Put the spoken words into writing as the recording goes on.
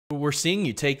We're seeing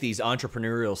you take these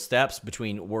entrepreneurial steps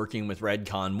between working with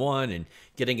Redcon 1 and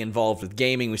getting involved with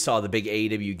gaming. We saw the big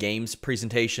AEW Games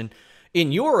presentation.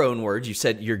 In your own words, you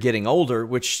said you're getting older,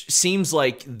 which seems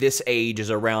like this age is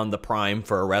around the prime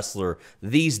for a wrestler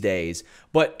these days,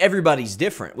 but everybody's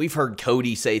different. We've heard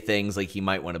Cody say things like he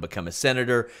might want to become a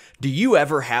senator. Do you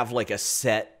ever have like a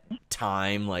set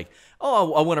time, like,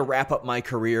 oh, I want to wrap up my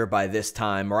career by this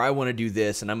time, or I want to do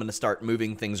this, and I'm going to start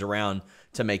moving things around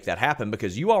to make that happen?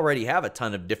 Because you already have a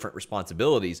ton of different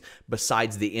responsibilities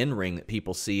besides the in-ring that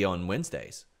people see on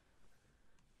Wednesdays.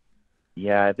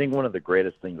 Yeah, I think one of the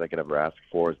greatest things I could ever ask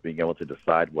for is being able to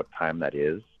decide what time that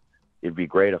is. It'd be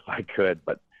great if I could,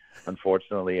 but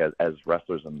unfortunately, as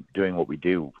wrestlers and doing what we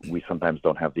do, we sometimes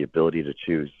don't have the ability to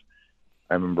choose.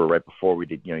 I remember right before we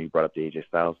did, you brought up the AJ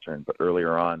Styles turn, but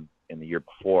earlier on in the year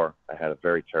before, I had a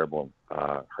very terrible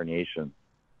herniation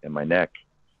in my neck.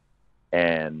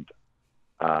 And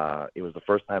it was the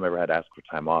first time I ever had to ask for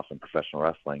time off in professional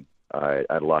wrestling.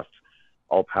 I'd lost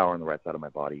all power on the right side of my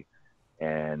body.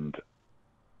 And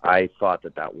I thought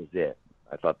that was it.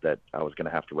 I thought that I was going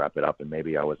to have to wrap it up, and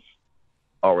maybe I was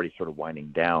already sort of winding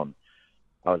down.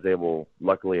 I was able,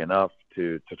 luckily enough,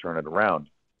 to turn it around.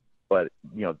 But,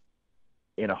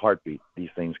 in a heartbeat, these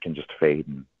things can just fade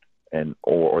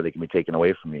or they can be taken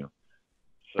away from you.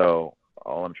 So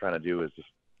all I'm trying to do is just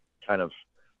kind of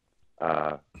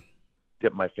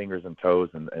dip my fingers and toes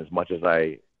and as much as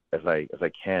I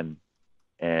can.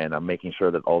 And I'm making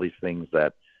sure that all these things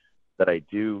that I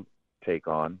do take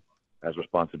on as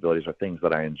responsibilities are things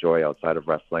that I enjoy outside of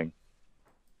wrestling,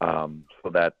 so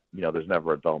that, there's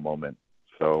never a dull moment.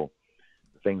 So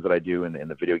the things that I do in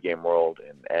the video game world,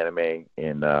 in anime,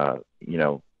 in,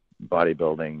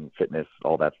 bodybuilding, fitness,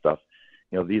 all that stuff,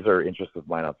 these are interests of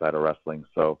mine outside of wrestling.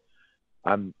 So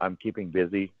I'm keeping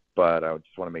busy, but I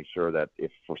just want to make sure that if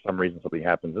for some reason something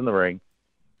happens in the ring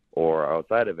or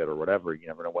outside of it or whatever, you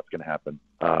never know what's going to happen,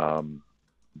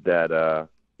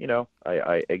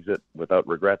 I exit without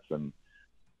regrets. And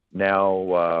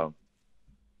now,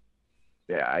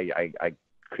 I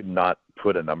could not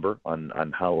put a number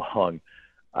on how long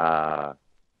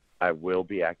I will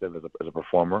be active as a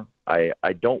performer.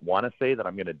 I don't want to say that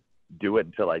I'm going to do it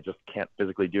until I just can't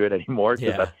physically do it anymore,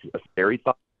 because that's a scary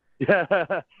thought.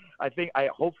 Yeah,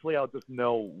 hopefully I'll just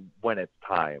know when it's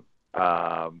time.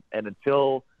 And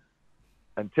until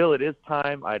it is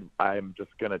time, I'm just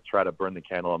going to try to burn the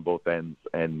candle on both ends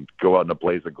and go out in a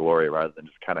blaze of glory rather than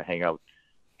just kind of hang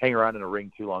around in a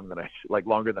ring longer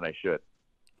than I should.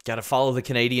 Got to follow the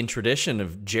Canadian tradition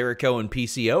of Jericho and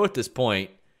PCO at this point.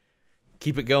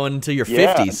 Keep it going until your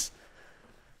 50s.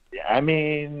 I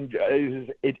mean,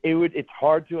 it's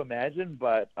hard to imagine,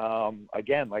 but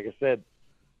again, like I said,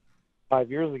 5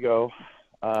 years ago,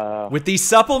 with these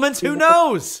supplements, who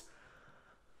knows?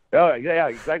 Oh yeah,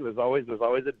 exactly. There's always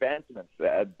advancements.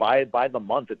 By the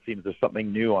month, it seems there's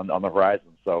something new on the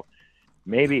horizon. So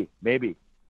maybe